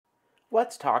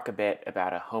Let's talk a bit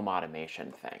about a home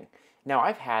automation thing. Now,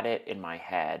 I've had it in my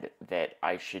head that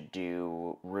I should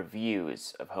do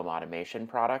reviews of home automation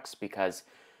products because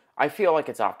I feel like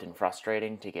it's often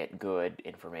frustrating to get good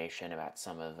information about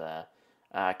some of the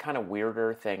kind of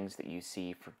weirder things that you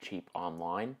see for cheap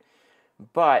online.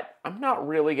 But I'm not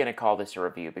really going to call this a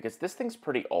review because this thing's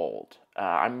pretty old.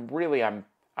 I'm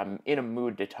in a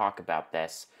mood to talk about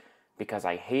this because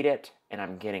I hate it and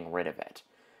I'm getting rid of it.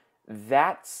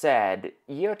 That said,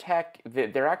 Aeotec,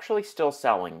 they're actually still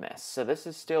selling this, so this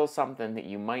is still something that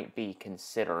you might be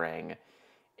considering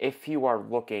if you are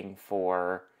looking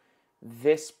for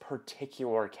this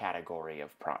particular category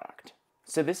of product.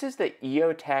 So this is the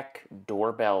Aeotec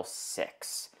Doorbell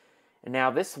 6.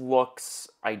 Now this looks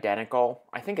identical.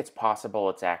 I think it's possible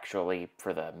it's actually,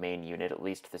 for the main unit at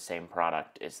least, the same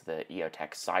product as the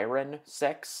Aeotec Siren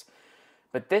 6.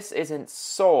 But this isn't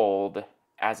sold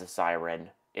as a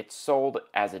siren. It's sold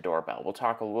as a doorbell. We'll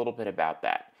talk a little bit about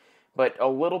that. But a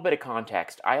little bit of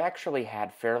context, I actually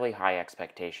had fairly high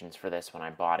expectations for this when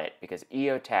I bought it because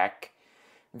Aeotec,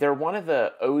 they're one of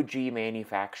the OG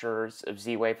manufacturers of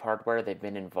Z-Wave hardware. They've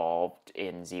been involved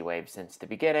in Z-Wave since the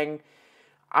beginning.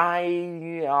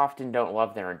 I often don't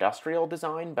love their industrial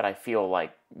design, but I feel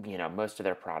like, most of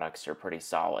their products are pretty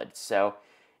solid. So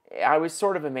I was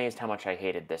sort of amazed how much I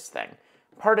hated this thing.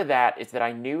 Part of that is that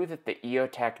I knew that the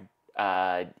Aeotec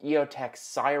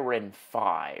Siren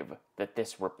 5 that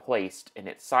this replaced in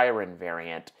its Siren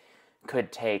variant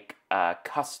could take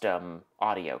custom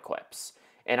audio clips.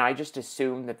 And I just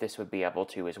assumed that this would be able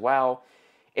to as well.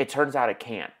 It turns out it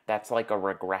can't. That's like a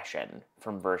regression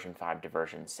from version 5 to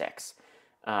version 6.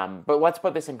 But let's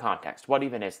put this in context. What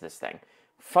even is this thing?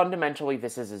 Fundamentally,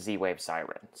 this is a Z-Wave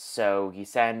siren. So you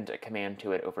send a command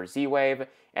to it over Z-Wave,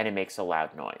 and it makes a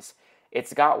loud noise.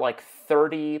 It's got like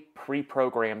 30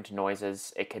 pre-programmed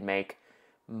noises it can make.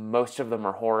 Most of them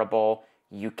are horrible.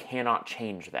 You cannot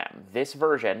change them. This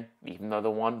version, even though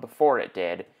the one before it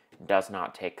did, does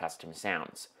not take custom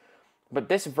sounds. But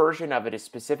this version of it is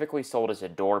specifically sold as a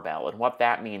doorbell, and what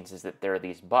that means is that there are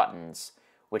these buttons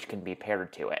which can be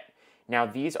paired to it. Now,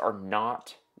 these are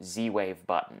not Z-Wave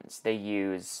buttons. They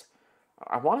use,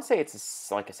 I want to say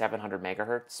it's like a 700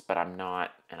 megahertz, but I'm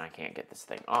not, and I can't get this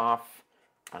thing off.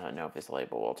 I don't know if this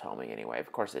label will tell me anyway.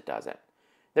 Of course it doesn't.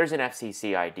 There's an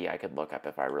FCC ID I could look up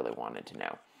if I really wanted to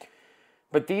know.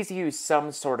 But these use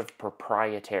some sort of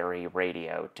proprietary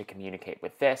radio to communicate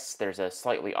with this. There's a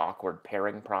slightly awkward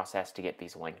pairing process to get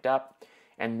these linked up.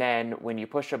 And then when you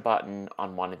push a button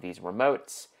on one of these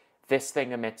remotes, this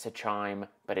thing emits a chime,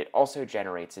 but it also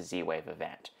generates a Z-Wave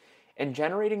event. And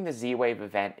generating the Z-Wave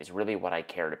event is really what I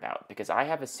cared about, because I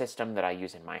have a system that I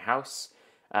use in my house.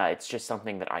 It's just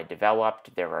something that I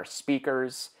developed. There are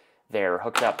speakers. They're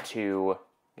hooked up to,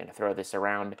 I'm going to throw this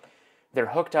around. They're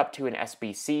hooked up to an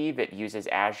SBC that uses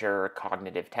Azure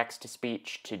Cognitive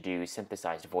Text-to-Speech to do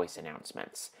synthesized voice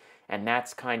announcements. And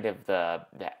that's kind of the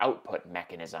output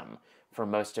mechanism for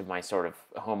most of my sort of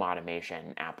home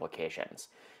automation applications.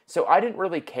 So I didn't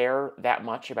really care that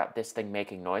much about this thing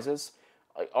making noises.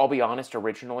 I'll be honest,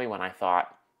 originally when I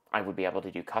thought I would be able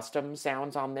to do custom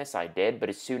sounds on this, I did, but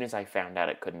as soon as I found out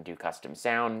it couldn't do custom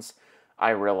sounds, I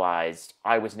realized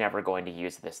I was never going to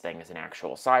use this thing as an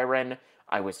actual siren.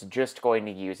 I was just going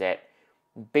to use it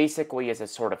basically as a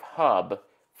sort of hub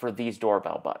for these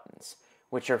doorbell buttons,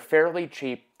 which are fairly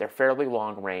cheap, they're fairly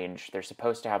long range, they're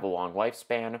supposed to have a long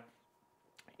lifespan,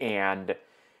 and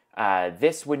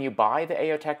this, when you buy the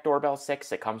Aeotec Doorbell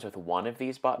 6, it comes with one of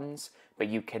these buttons, but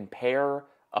you can pair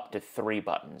up to 3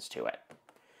 buttons to it.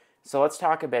 So let's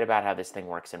talk a bit about how this thing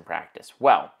works in practice.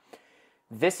 Well,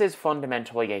 this is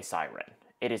fundamentally a siren.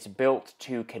 It is built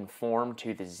to conform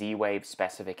to the Z-Wave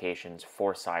specifications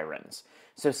for sirens.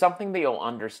 So something that you'll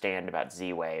understand about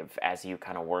Z-Wave as you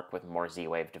kind of work with more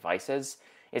Z-Wave devices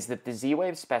is that the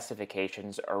Z-Wave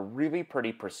specifications are really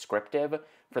pretty prescriptive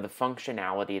for the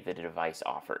functionality that a device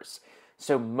offers.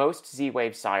 So most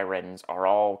Z-Wave sirens are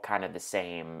all kind of the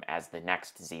same as the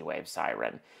next Z-Wave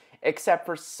siren, except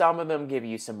for some of them give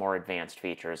you some more advanced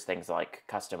features, things like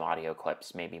custom audio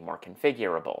clips, maybe more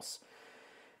configurables.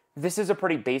 This is a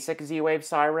pretty basic Z-Wave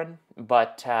siren,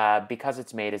 but because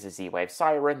it's made as a Z-Wave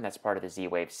siren, that's part of the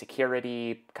Z-Wave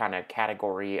security kind of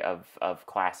category of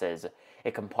classes,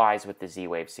 it complies with the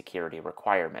Z-Wave security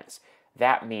requirements.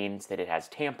 That means that it has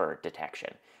tamper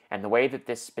detection. And the way that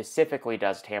this specifically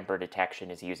does tamper detection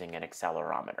is using an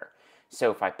accelerometer. So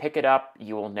if I pick it up,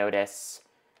 you will notice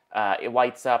it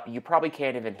lights up. You probably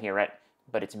can't even hear it,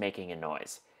 but it's making a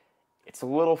noise. It's a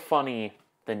little funny,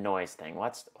 the noise thing.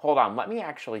 Hold on, let me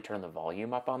actually turn the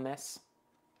volume up on this.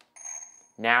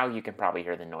 Now you can probably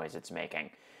hear the noise it's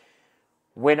making.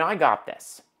 When I got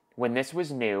this, when this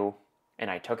was new, and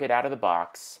I took it out of the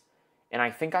box, and I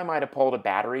think I might have pulled a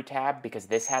battery tab because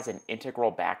this has an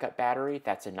integral backup battery.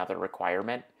 That's another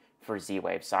requirement for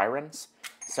Z-Wave sirens.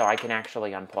 So I can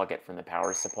actually unplug it from the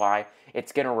power supply.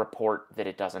 It's going to report that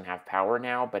it doesn't have power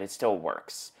now, but it still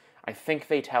works. I think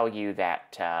they tell you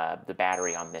that the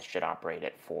battery on this should operate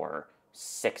it for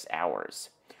 6 hours.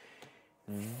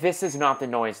 This is not the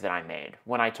noise that I made.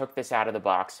 When I took this out of the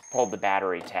box, pulled the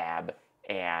battery tab,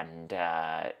 and,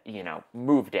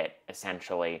 moved it,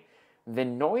 essentially, the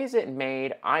noise it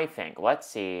made, I think, let's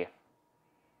see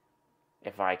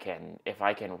if I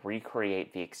can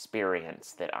recreate the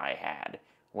experience that I had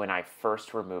when I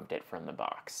first removed it from the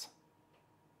box.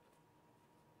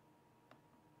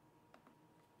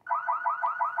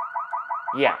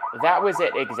 Yeah, that was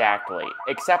it exactly.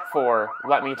 Except for,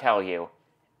 let me tell you,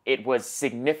 it was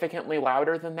significantly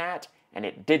louder than that, and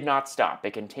it did not stop.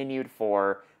 It continued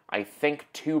for, I think,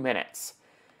 2 minutes.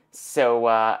 So,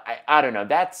 I don't know.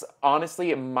 That's,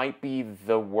 honestly, it might be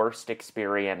the worst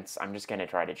experience. I'm just going to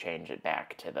try to change it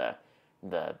back to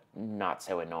the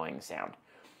not-so-annoying sound.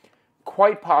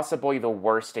 Quite possibly the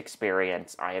worst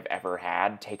experience I have ever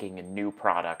had taking a new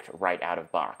product right out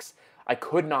of box. I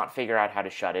could not figure out how to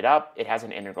shut it up. It has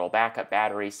an integral backup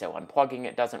battery, so unplugging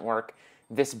it doesn't work.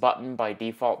 This button, by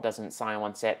default, doesn't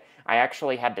silence it. I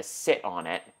actually had to sit on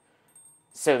it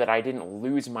so that I didn't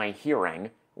lose my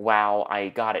hearing while I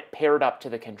got it paired up to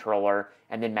the controller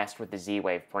and then messed with the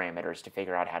Z-Wave parameters to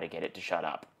figure out how to get it to shut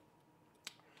up.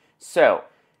 So,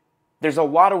 there's a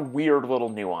lot of weird little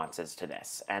nuances to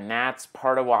this, and that's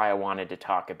part of why I wanted to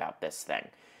talk about this thing.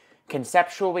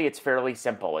 Conceptually, it's fairly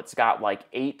simple. It's got like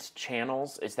 8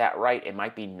 channels, is that right? It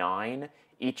might be 9.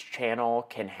 Each channel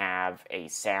can have a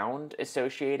sound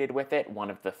associated with it, one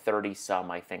of the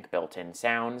 30-some, I think, built-in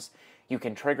sounds. You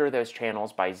can trigger those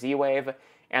channels by Z-Wave,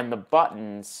 and the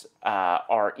buttons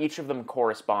each of them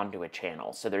correspond to a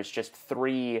channel. So there's just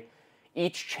 3,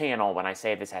 each channel, when I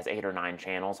say this has 8 or 9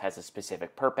 channels, has a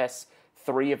specific purpose.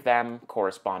 3 of them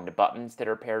correspond to buttons that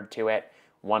are paired to it.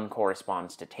 1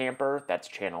 corresponds to tamper, that's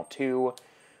channel 2.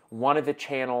 One of the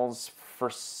channels,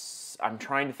 I'm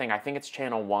trying to think, I think it's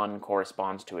channel 1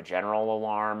 corresponds to a general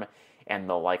alarm, and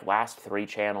the last 3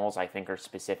 channels I think are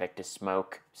specific to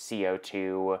smoke,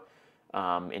 CO2,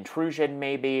 intrusion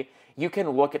maybe. You can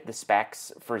look at the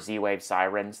specs for Z-Wave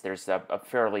sirens. There's a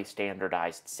fairly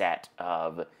standardized set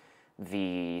of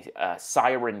the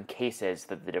siren cases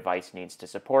that the device needs to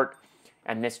support,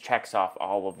 and this checks off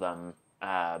all of them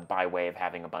by way of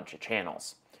having a bunch of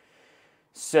channels.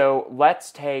 So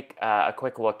let's take a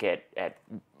quick look at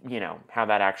how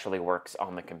that actually works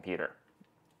on the computer.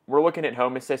 We're looking at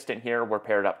Home Assistant here. We're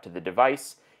paired up to the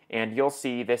device, and you'll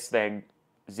see this thing,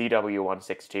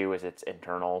 ZW162 is its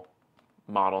internal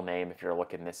model name if you're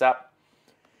looking this up.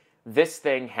 This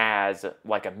thing has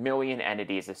like a million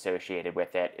entities associated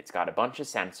with it. It's got a bunch of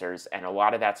sensors, and a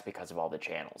lot of that's because of all the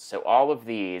channels. So all of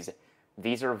these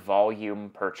are volume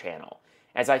per channel.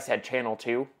 As I said, channel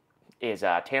 2 is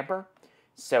tamper.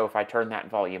 So if I turn that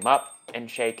volume up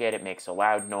and shake it, it makes a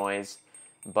loud noise.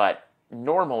 But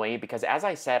normally, because as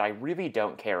I said, I really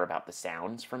don't care about the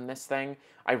sounds from this thing.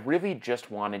 I really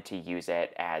just wanted to use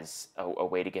it as a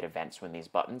way to get events when these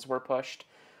buttons were pushed.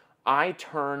 I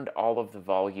turned all of the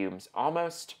volumes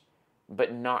almost,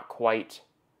 but not quite,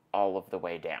 all of the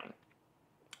way down.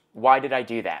 Why did I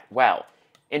do that? Well,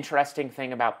 interesting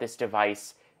thing about this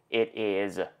device, it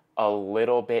is a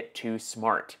little bit too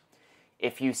smart.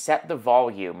 If you set the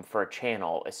volume for a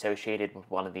channel associated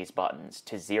with one of these buttons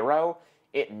to 0,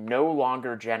 it no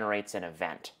longer generates an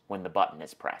event when the button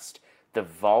is pressed. The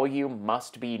volume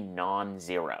must be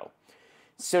non-zero.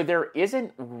 So there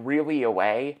isn't really a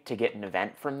way to get an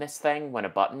event from this thing when a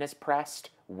button is pressed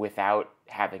without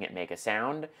having it make a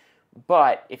sound.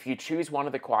 But if you choose one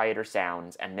of the quieter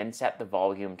sounds and then set the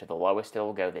volume to the lowest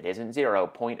it'll go that isn't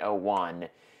 0, 0.01,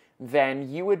 then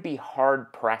you would be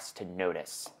hard-pressed to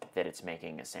notice that it's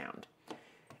making a sound.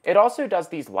 It also does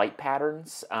these light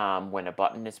patterns when a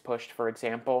button is pushed, for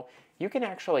example. You can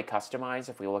actually customize,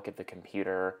 if we look at the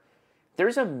computer,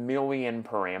 there's a million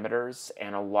parameters,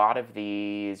 and a lot of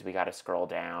these, we gotta scroll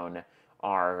down,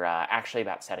 are actually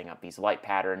about setting up these light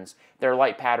patterns. There are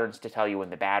light patterns to tell you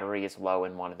when the battery is low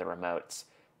in one of the remotes.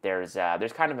 There's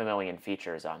kind of a million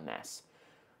features on this.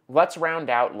 Let's round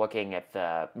out looking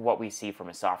at what we see from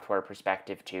a software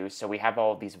perspective too. So we have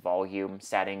all of these volume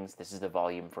settings. This is the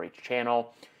volume for each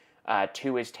channel.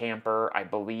 2 is tamper. I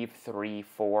believe 3,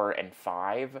 4, and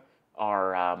 5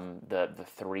 are the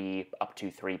 3 up to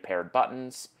 3 paired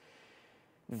buttons.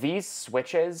 These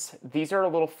switches, these are a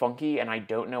little funky, and I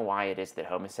don't know why it is that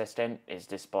Home Assistant is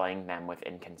displaying them with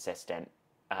inconsistent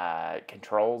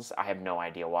controls. I have no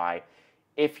idea why.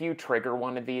 If you trigger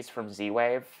one of these from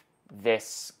Z-Wave,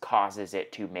 this causes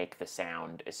it to make the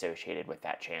sound associated with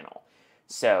that channel.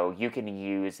 So you can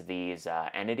use these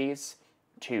entities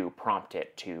to prompt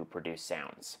it to produce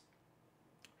sounds.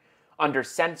 Under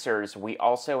sensors, we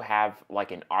also have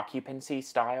like an occupancy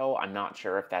style. I'm not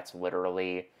sure if that's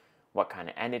literally what kind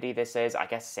of entity this is. I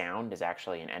guess sound is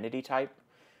actually an entity type.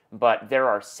 But there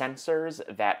are sensors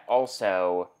that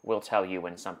also will tell you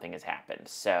when something has happened.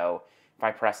 So if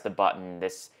I press the button,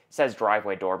 this says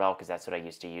driveway doorbell because that's what I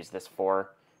used to use this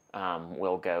for,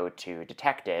 will go to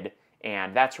detected.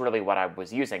 And that's really what I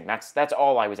was using. That's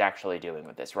all I was actually doing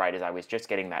with this, right? Is I was just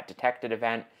getting that detected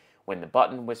event when the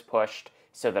button was pushed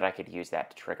so that I could use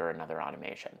that to trigger another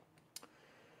automation.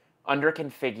 Under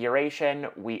configuration,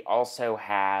 we also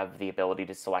have the ability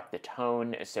to select the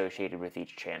tone associated with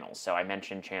each channel. So I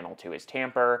mentioned channel 2 is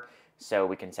tamper, so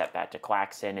we can set that to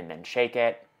klaxon and then shake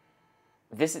it.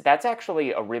 That's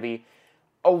actually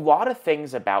a lot of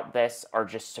things about this are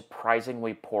just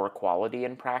surprisingly poor quality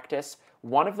in practice.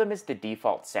 One of them is the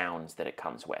default sounds that it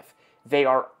comes with. They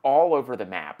are all over the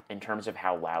map in terms of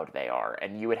how loud they are,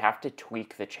 and you would have to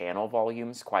tweak the channel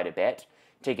volumes quite a bit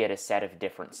to get a set of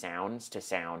different sounds to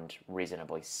sound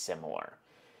reasonably similar.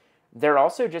 They're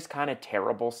also just kind of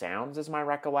terrible sounds, is my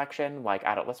recollection. Like,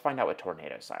 let's find out what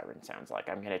tornado siren sounds like.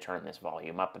 I'm going to turn this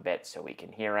volume up a bit so we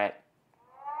can hear it.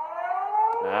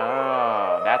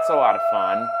 Oh, that's a lot of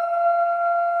fun.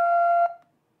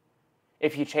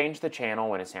 If you change the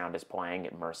channel when a sound is playing,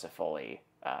 it mercifully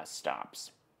stops.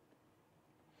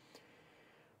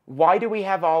 Why do we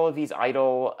have all of these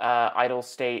idle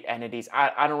state entities?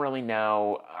 I don't really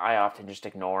know. I often just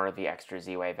ignore the extra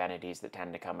Z-Wave entities that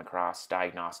tend to come across.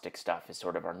 Diagnostic stuff is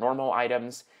sort of our normal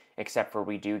items, except for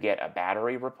we do get a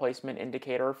battery replacement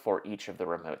indicator for each of the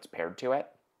remotes paired to it.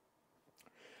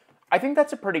 I think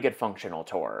that's a pretty good functional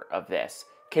tour of this.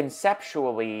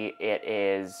 Conceptually, it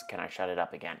is... Can I shut it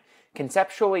up again?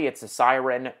 Conceptually, it's a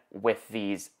siren with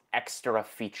these extra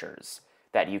features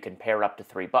that you can pair up to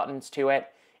 3 buttons to it.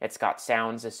 It's got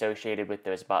sounds associated with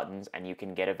those buttons, and you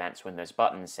can get events when those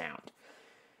buttons sound.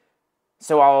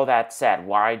 So all of that said,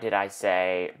 why did I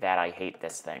say that I hate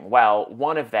this thing? Well,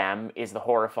 one of them is the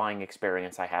horrifying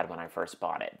experience I had when I first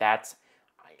bought it.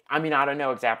 I don't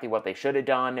know exactly what they should have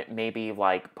done. Maybe,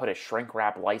 like, put a shrink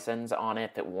wrap license on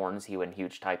it that warns you in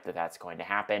huge type that that's going to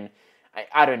happen.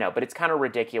 I don't know, but it's kind of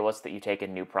ridiculous that you take a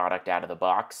new product out of the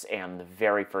box, and the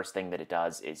very first thing that it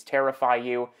does is terrify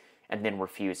you, and then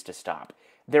refuse to stop.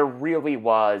 There really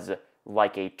was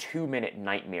like a 2-minute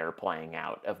nightmare playing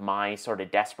out of my sort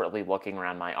of desperately looking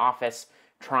around my office,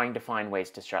 trying to find ways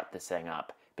to shut this thing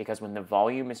up. Because when the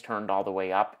volume is turned all the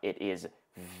way up, it is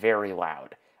very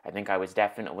loud. I think I was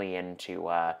definitely into,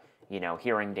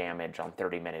 hearing damage on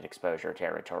 30-minute exposure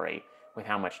territory with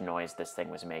how much noise this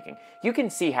thing was making. You can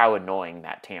see how annoying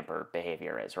that tamper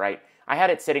behavior is, right? I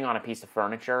had it sitting on a piece of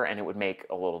furniture, and it would make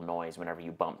a little noise whenever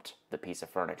you bumped the piece of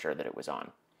furniture that it was on.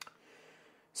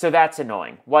 So that's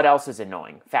annoying. What else is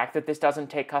annoying? Fact that this doesn't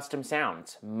take custom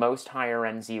sounds. Most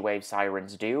higher-end Z-Wave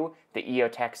sirens do. The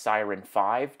Aeotec Siren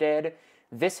 5 did.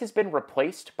 This has been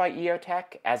replaced by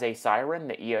Aeotec as a siren.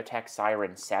 The Aeotec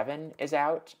Siren 7 is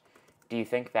out. Do you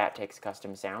think that takes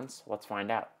custom sounds? Let's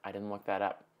find out. I didn't look that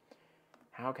up.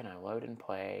 How can I load and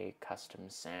play custom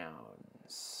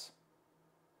sounds?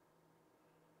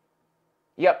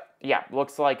 Yep, yeah,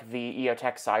 looks like the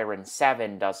Aeotec Siren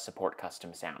 7 does support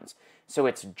custom sounds. So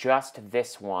it's just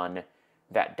this one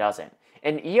that doesn't.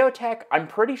 And Aeotec, I'm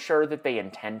pretty sure that they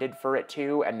intended for it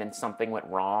to, and then something went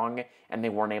wrong, and they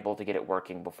weren't able to get it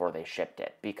working before they shipped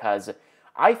it. Because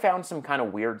I found some kind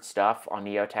of weird stuff on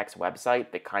Aeotec's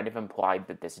website that kind of implied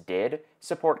that this did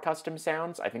support custom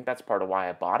sounds. I think that's part of why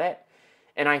I bought it.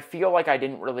 And I feel like I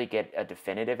didn't really get a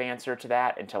definitive answer to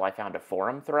that until I found a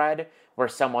forum thread where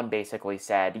someone basically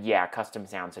said, yeah, custom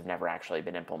sounds have never actually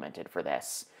been implemented for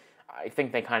this. I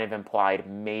think they kind of implied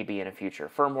maybe in a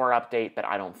future firmware update, but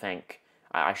I don't think...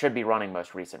 I should be running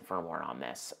most recent firmware on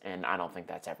this, and I don't think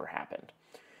that's ever happened.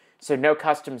 So no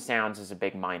custom sounds is a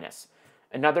big minus.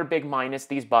 Another big minus,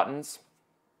 these buttons,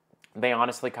 they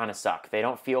honestly kind of suck. They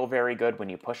don't feel very good when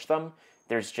you push them.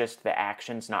 There's just the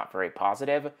action's not very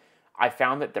positive. I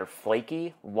found that they're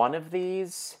flaky. One of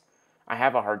these, I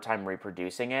have a hard time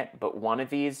reproducing it, but one of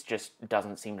these just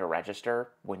doesn't seem to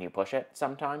register when you push it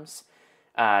sometimes.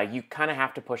 You kind of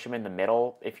have to push them in the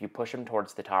middle. If you push them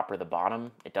towards the top or the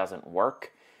bottom, it doesn't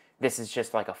work. This is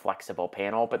just like a flexible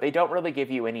panel, but they don't really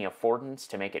give you any affordance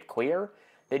to make it clear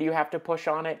that you have to push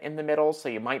on it in the middle, so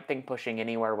you might think pushing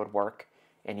anywhere would work,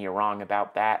 and you're wrong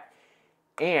about that.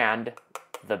 And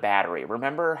the battery.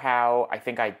 Remember how I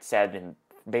think I said in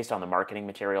based on the marketing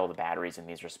material, the batteries in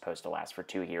these are supposed to last for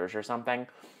 2 years or something.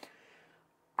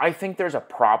 I think there's a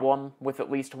problem with at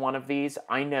least one of these.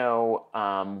 I know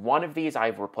one of these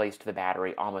I've replaced the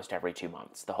battery almost every 2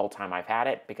 months, the whole time I've had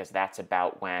it, because that's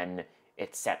about when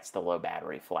it sets the low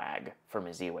battery flag from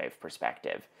a Z-Wave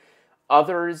perspective.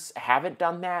 Others haven't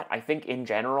done that. I think in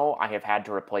general, I have had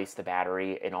to replace the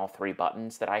battery in all 3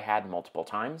 buttons that I had multiple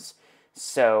times.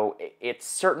 So it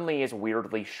certainly is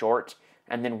weirdly short.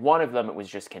 And then one of them, it was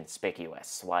just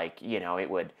conspicuous. Like,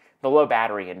 the low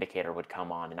battery indicator would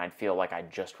come on and I'd feel like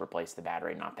I'd just replaced the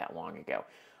battery not that long ago.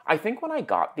 I think when I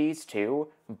got these too,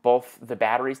 both the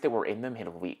batteries that were in them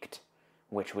had leaked,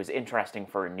 which was interesting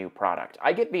for a new product.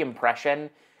 I get the impression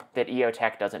that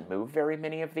Aeotec doesn't move very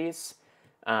many of these.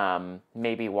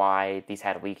 Maybe why these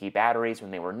had leaky batteries when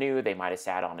they were new. They might have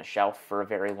sat on a shelf for a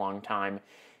very long time.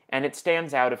 And it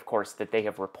stands out, of course, that they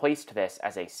have replaced this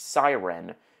as a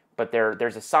Siren, but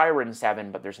there's a Siren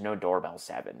 7, but there's no Doorbell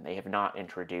 7. They have not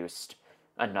introduced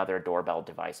another doorbell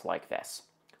device like this.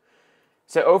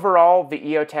 So overall, the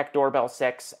Aeotec Doorbell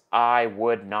 6, I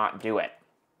would not do it.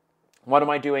 What am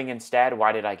I doing instead?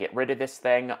 Why did I get rid of this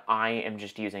thing? I am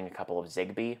just using a couple of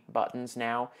Zigbee buttons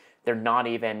now. They're not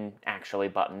even actually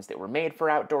buttons that were made for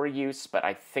outdoor use, but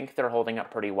I think they're holding up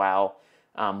pretty well.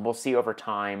 We'll see over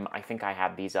time. I think I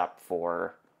had these up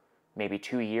for maybe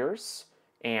 2 years.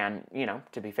 And,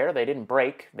 to be fair, they didn't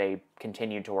break. They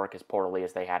continued to work as poorly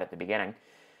as they had at the beginning.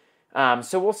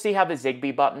 So we'll see how the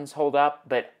Zigbee buttons hold up,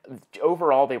 but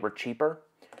overall they were cheaper.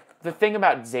 The thing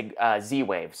about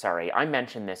Z-Wave, I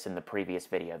mentioned this in the previous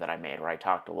video that I made where I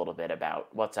talked a little bit about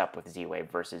what's up with Z-Wave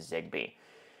versus Zigbee.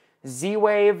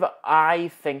 Z-Wave, I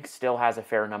think, still has a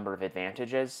fair number of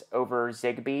advantages over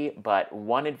Zigbee, but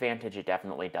one advantage it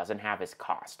definitely doesn't have is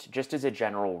cost. Just as a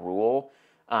general rule,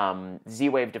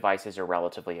 Z-Wave devices are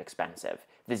relatively expensive.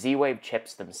 The Z-Wave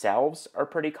chips themselves are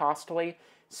pretty costly,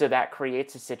 so that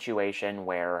creates a situation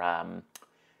where,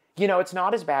 it's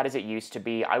not as bad as it used to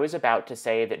be. I was about to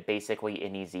say that basically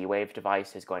any Z-Wave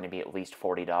device is going to be at least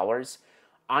 $40.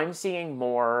 I'm seeing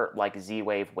more like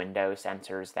Z-Wave window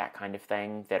sensors, that kind of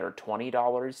thing, that are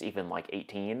 $20, even like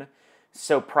 $18.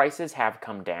 So prices have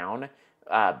come down,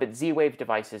 but Z-Wave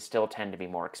devices still tend to be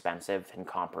more expensive than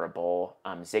comparable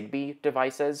Zigbee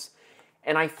devices.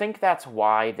 And I think that's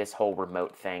why this whole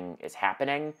remote thing is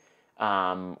happening,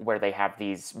 where they have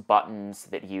these buttons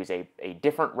that use a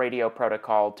different radio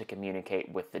protocol to communicate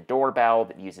with the doorbell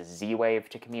that uses Z-Wave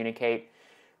to communicate.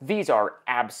 These are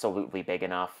absolutely big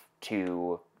enough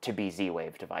to be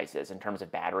Z-Wave devices in terms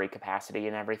of battery capacity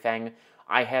and everything.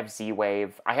 I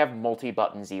have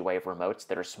multi-button Z-Wave remotes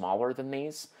that are smaller than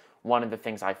these. One of the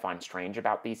things I find strange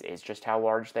about these is just how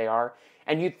large they are.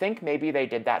 And you'd think maybe they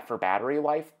did that for battery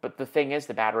life, but the thing is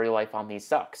the battery life on these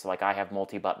sucks. Like, I have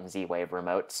multi-button Z-Wave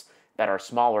remotes that are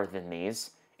smaller than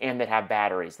these and that have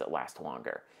batteries that last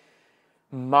longer.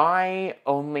 My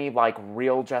only,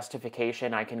 real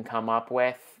justification I can come up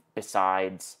with,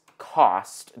 besides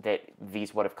cost, that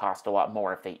these would have cost a lot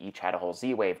more if they each had a whole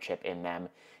Z-Wave chip in them,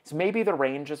 is maybe the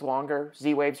range is longer.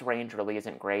 Z-Wave's range really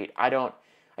isn't great.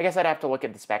 I guess I'd have to look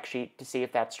at the spec sheet to see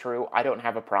if that's true. I don't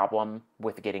have a problem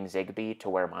with getting Zigbee to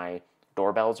where my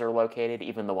doorbells are located,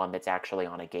 even the one that's actually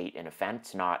on a gate in a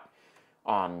fence, not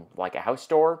on, a house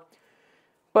door.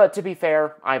 But to be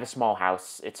fair, I have a small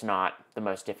house. It's not the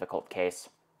most difficult case.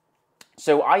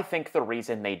 So I think the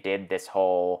reason they did this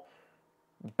whole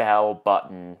bell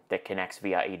button that connects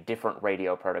via a different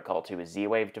radio protocol to a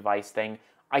Z-Wave device thing,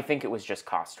 I think it was just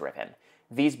cost-driven.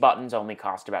 These buttons only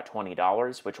cost about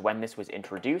 $20, which when this was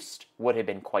introduced would have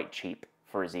been quite cheap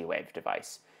for a Z-Wave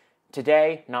device.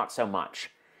 Today, not so much.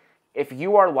 If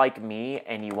you are like me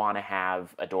and you want to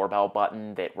have a doorbell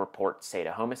button that reports, say,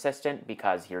 to Home Assistant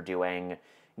because you're doing,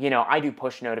 I do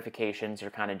push notifications,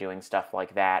 you're kind of doing stuff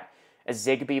like that, a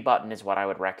Zigbee button is what I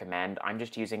would recommend. I'm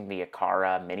just using the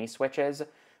Aqara mini switches,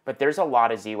 but there's a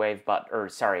lot of Z-Wave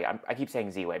I keep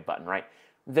saying Z-Wave button, right?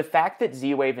 The fact that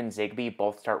Z-Wave and Zigbee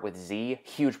both start with Z,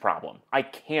 huge problem. I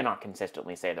cannot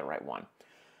consistently say the right one.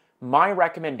 My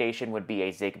recommendation would be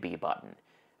a Zigbee button.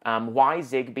 Why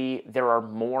Zigbee? There are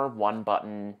more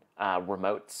one-button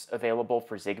remotes available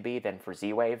for Zigbee than for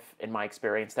Z-Wave, in my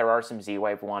experience. There are some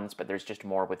Z-Wave ones, but there's just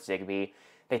more with Zigbee.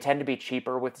 They tend to be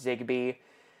cheaper with Zigbee.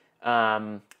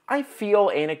 I feel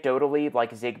anecdotally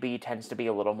like Zigbee tends to be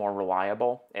a little more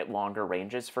reliable at longer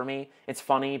ranges for me. It's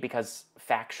funny because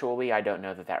factually I don't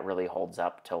know that that really holds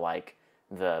up to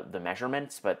the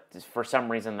measurements, but for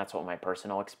some reason that's what my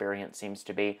personal experience seems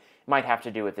to be. It might have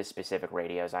to do with the specific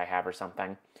radios I have or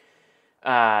something.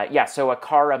 Yeah, so a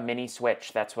Kara mini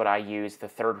switch, that's what I use. The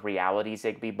third reality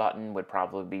Zigbee button would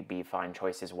probably be a fine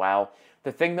choice as well.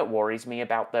 The thing that worries me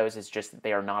about those is just that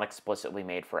they are not explicitly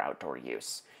made for outdoor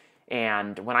use.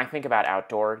 And when I think about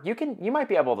outdoor, you might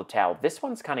be able to tell. This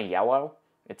one's kind of yellow.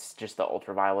 It's just the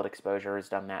ultraviolet exposure has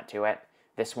done that to it.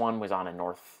 This one was on a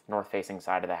north-facing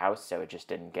side of the house, so it just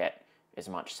didn't get as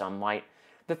much sunlight.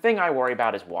 The thing I worry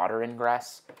about is water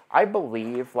ingress. I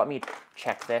believe, let me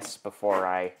check this before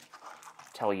I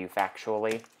tell you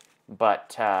factually,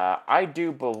 but I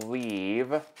do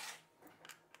believe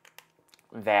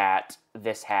that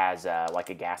this has like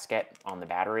a gasket on the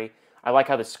battery. I like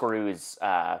how the screws,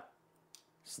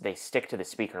 they stick to the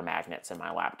speaker magnets in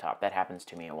my laptop. That happens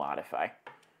to me a lot if I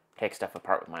take stuff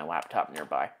apart with my laptop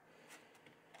nearby.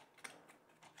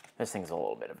 This thing's a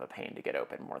little bit of a pain to get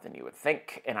open more than you would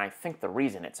think, and I think the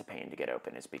reason it's a pain to get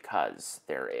open is because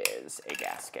there is a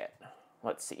gasket.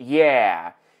 Let's see.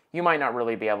 Yeah, you might not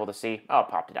really be able to see. Oh, it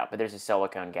popped it out, but there's a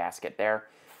silicone gasket there.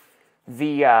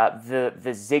 The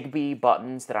Zigbee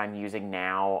buttons that I'm using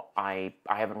now, I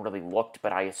haven't really looked,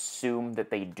 but I assume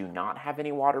that they do not have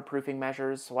any waterproofing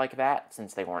measures like that,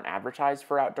 since they weren't advertised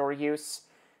for outdoor use.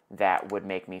 That would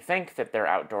make me think that their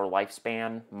outdoor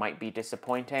lifespan might be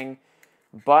disappointing.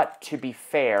 But to be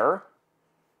fair,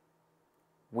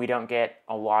 we don't get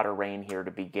a lot of rain here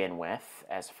to begin with,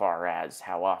 as far as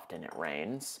how often it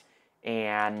rains.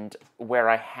 And where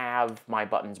I have my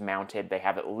buttons mounted, they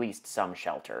have at least some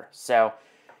shelter. So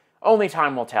only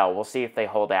time will tell. We'll see if they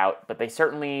hold out, but they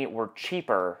certainly were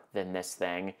cheaper than this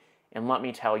thing. And let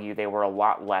me tell you, they were a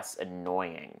lot less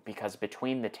annoying, because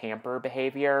between the tamper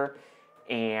behavior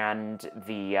and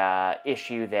the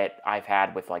issue that I've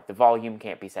had with, like, the volume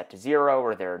can't be set to 0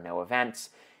 or there are no events.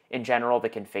 In general, the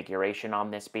configuration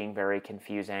on this being very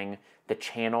confusing. The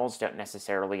channels don't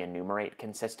necessarily enumerate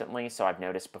consistently, so I've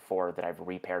noticed before that I've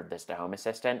repaired this to Home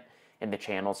Assistant, and the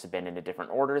channels have been in a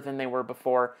different order than they were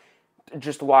before.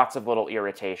 Just lots of little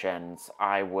irritations.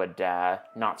 I would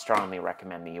not strongly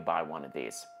recommend that you buy one of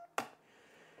these.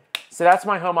 So that's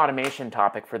my home automation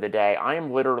topic for the day. I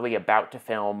am literally about to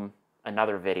film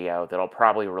another video that I'll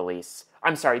probably release.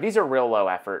 I'm sorry, these are real low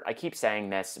effort. I keep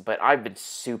saying this, but I've been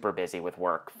super busy with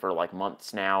work for like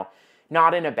months now.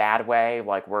 Not in a bad way,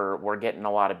 like we're getting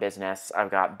a lot of business. I've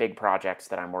got big projects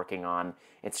that I'm working on.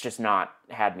 It's just not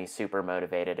had me super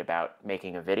motivated about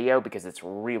making a video because it's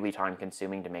really time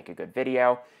consuming to make a good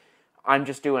video. I'm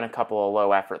just doing a couple of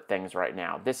low effort things right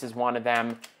now. This is one of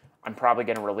them. I'm probably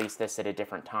going to release this at a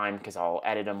different time because I'll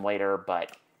edit them later,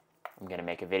 but I'm going to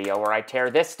make a video where I tear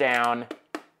this down.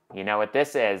 You know what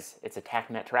this is. It's a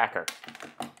TACnet tracker.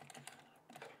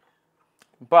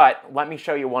 But let me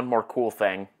show you one more cool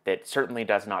thing that certainly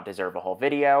does not deserve a whole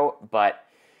video, but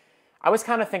I was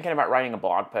kind of thinking about writing a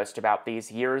blog post about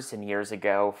these years and years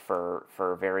ago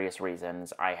for various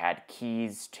reasons. I had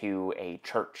keys to a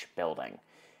church building,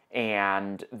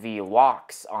 and the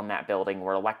locks on that building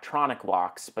were electronic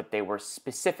locks, but they were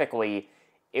specifically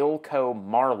Ilco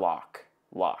Marlok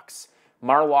locks.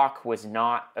 Marlok was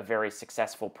not a very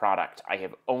successful product. I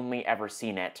have only ever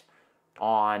seen it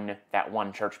on that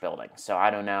one church building. So I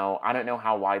don't know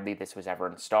how widely this was ever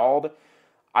installed.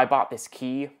 I bought this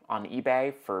key on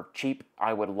eBay for cheap.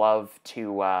 I would love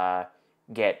to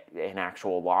get an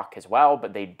actual lock as well,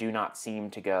 but they do not seem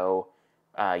to go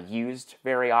used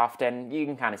very often. You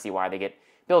can kind of see why. They get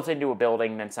built into a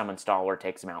building, then some installer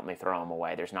takes them out and they throw them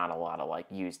away. There's not a lot of like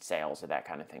used sales or that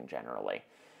kind of thing generally.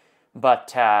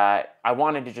 But I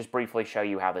wanted to just briefly show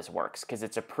you how this works, because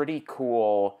it's a pretty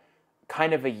cool,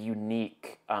 kind of a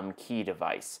unique key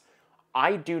device.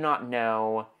 I do not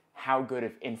know how good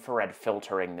of infrared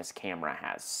filtering this camera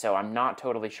has, so I'm not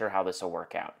totally sure how this will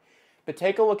work out. But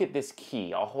take a look at this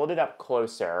key. I'll hold it up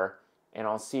closer, and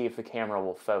I'll see if the camera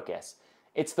will focus.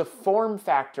 It's the form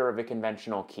factor of a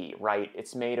conventional key, right?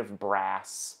 It's made of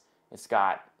brass. It's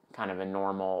got kind of a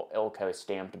normal Ilco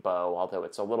stamped bow, although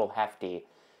it's a little hefty.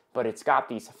 But it's got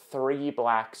these 3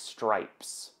 black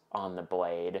stripes on the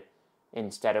blade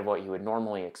instead of what you would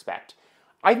normally expect.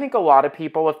 I think a lot of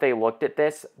people, if they looked at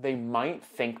this, they might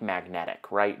think magnetic,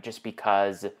 right? Just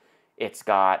because it's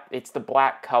the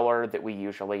black color that we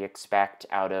usually expect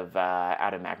out of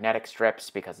magnetic strips,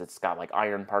 because it's got like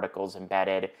iron particles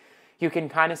embedded. You can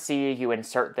kind of see you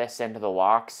insert this into the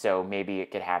lock, so maybe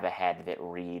it could have a head that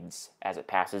reads as it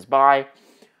passes by.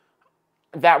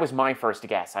 That was my first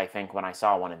guess, I think, when I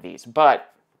saw one of these.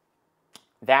 But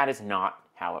that is not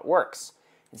how it works.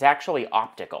 It's actually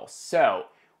optical. So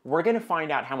we're going to find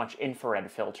out how much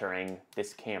infrared filtering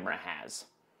this camera has.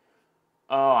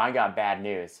 Oh, I got bad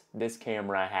news. This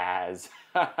camera has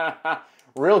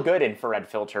real good infrared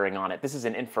filtering on it. This is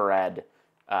an infrared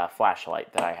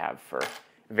flashlight that I have for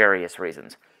various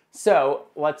reasons. So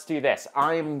let's do this.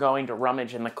 I'm going to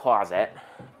rummage in the closet.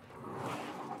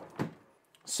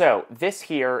 So this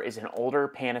here is an older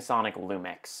Panasonic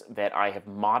Lumix that I have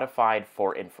modified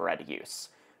for infrared use.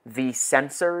 The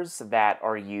sensors that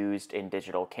are used in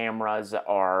digital cameras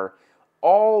are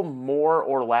all more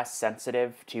or less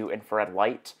sensitive to infrared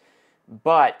light,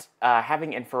 but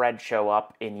having infrared show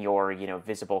up in your,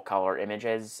 visible color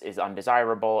images is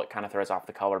undesirable. It kind of throws off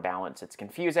the color balance. It's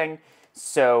confusing.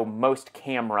 So most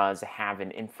cameras have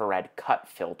an infrared cut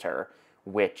filter,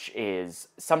 which is,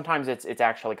 sometimes it's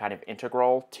actually kind of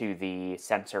integral to the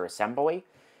sensor assembly.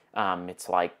 It's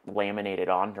like laminated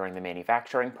on during the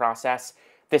manufacturing process.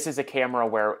 This is a camera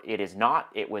where it is not.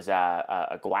 It was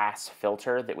a glass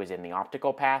filter that was in the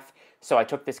optical path. So I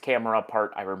took this camera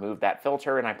apart, I removed that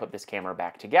filter, and I put this camera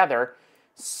back together.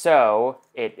 So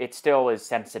it still is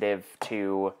sensitive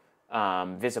to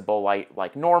visible light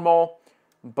like normal,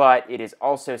 but it is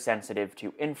also sensitive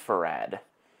to infrared.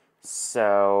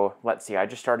 So let's see, I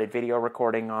just started video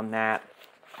recording on that.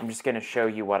 I'm just going to show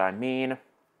you what I mean.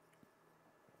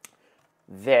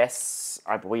 This,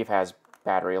 I believe, has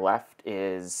battery left,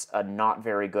 is a not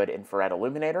very good infrared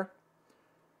illuminator.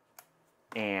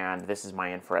 And this is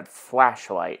my infrared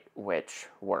flashlight, which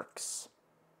works.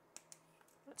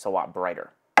 It's a lot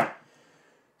brighter.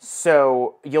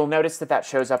 So you'll notice that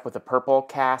shows up with a purple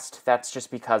cast. That's just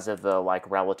because of the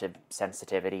relative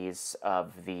sensitivities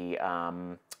of the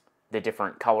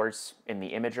different colors in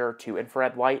the imager to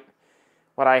infrared light.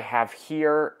 What I have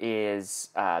here is,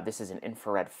 this is an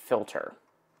infrared filter.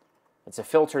 It's a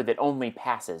filter that only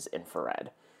passes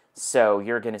infrared. So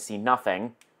you're going to see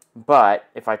nothing, but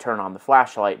if I turn on the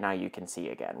flashlight, now you can see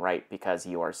again, right? Because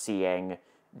you are seeing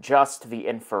just the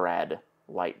infrared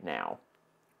light now.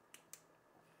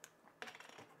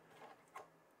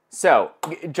 So,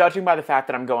 judging by the fact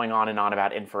that I'm going on and on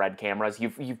about infrared cameras,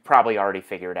 you've probably already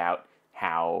figured out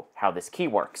how this key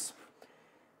works.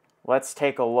 Let's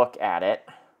take a look at it.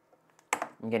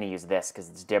 I'm going to use this because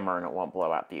it's dimmer and it won't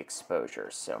blow out the exposure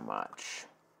so much.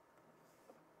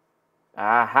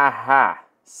 Ah ha ha.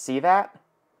 See that?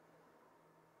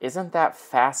 Isn't that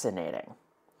fascinating?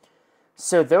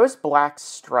 So those black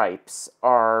stripes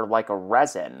are like a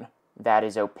resin that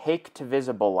is opaque to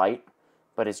visible light,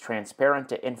 but is transparent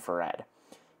to infrared.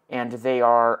 And they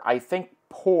are, I think,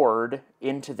 poured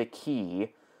into the key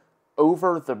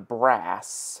over the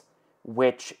brass,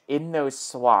 which in those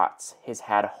slots has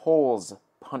had holes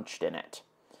punched in it.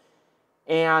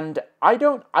 And I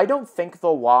don't think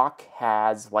the lock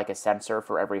has a sensor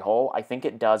for every hole. I think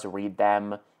it does read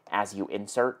them as you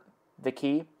insert the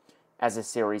key as a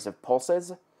series of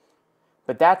pulses.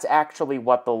 But that's actually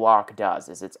what the lock does,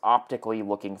 is it's optically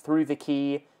looking through the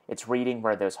key, it's reading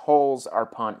where those holes are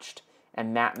punched,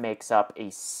 and that makes up a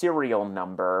serial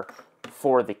number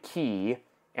for the key,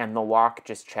 and the lock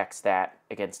just checks that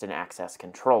against an access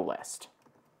control list.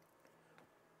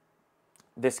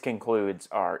 This concludes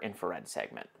our infrared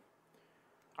segment.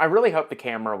 I really hope the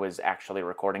camera was actually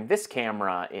recording. This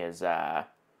camera is,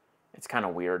 it's kind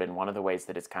of weird, and one of the ways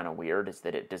that it's kind of weird is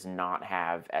that it does not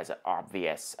have as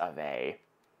obvious of a,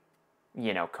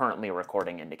 currently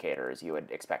recording indicator as you would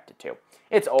expect it to.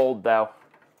 It's old, though.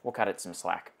 We'll cut it some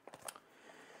slack.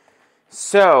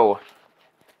 So,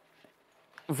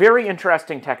 very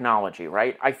interesting technology,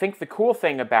 right? I think the cool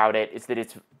thing about it is that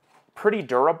it's pretty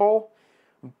durable,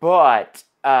 but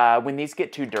when these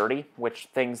get too dirty, which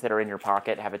things that are in your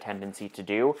pocket have a tendency to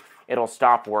do, it'll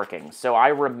stop working. So I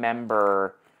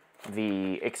remember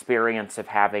the experience of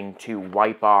having to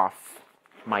wipe off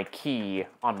my key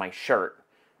on my shirt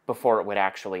before it would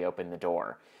actually open the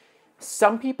door.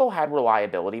 Some people had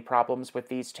reliability problems with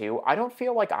these too. I don't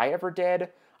feel like I ever did.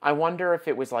 I wonder if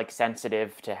it was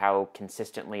sensitive to how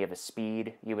consistently of a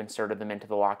speed you inserted them into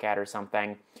the lock at or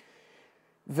something.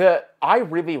 I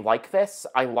really like this.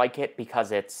 I like it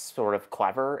because it's sort of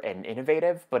clever and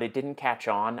innovative, but it didn't catch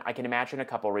on. I can imagine a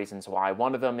couple reasons why.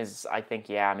 One of them is, I think,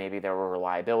 yeah, maybe there were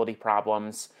reliability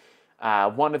problems.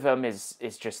 One of them is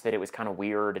just that it was kind of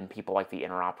weird and people like the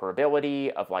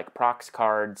interoperability of prox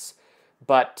cards.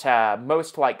 But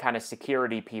most kind of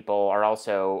security people are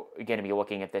also going to be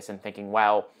looking at this and thinking,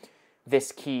 well,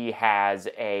 this key has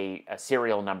a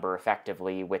serial number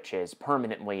effectively, which is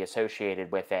permanently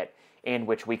associated with it, in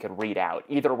which we could read out,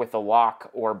 either with the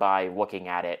lock or by looking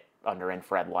at it under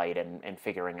infrared light and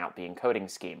figuring out the encoding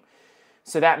scheme.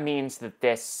 So that means that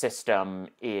this system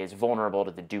is vulnerable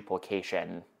to the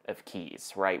duplication of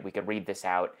keys, right? We could read this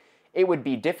out. It would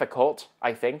be difficult,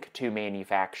 I think, to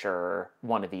manufacture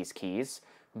one of these keys,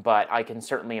 but I can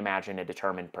certainly imagine a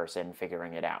determined person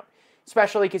figuring it out.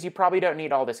 Especially because you probably don't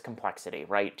need all this complexity,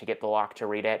 right, to get the lock to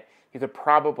read it. You could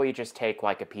probably just take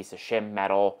like a piece of shim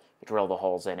metal, drill the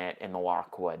holes in it, and the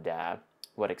lock would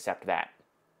accept that.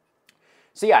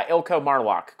 So yeah, Ilco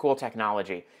Marlok, cool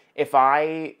technology. If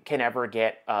I can ever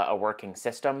get a working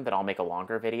system, then I'll make a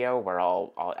longer video where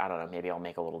I don't know, maybe I'll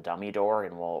make a little dummy door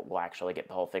and we'll actually get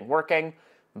the whole thing working.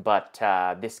 But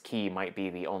this key might be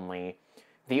the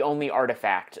only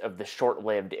artifact of the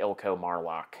short-lived Ilco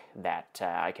Marlok that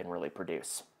I can really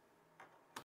produce.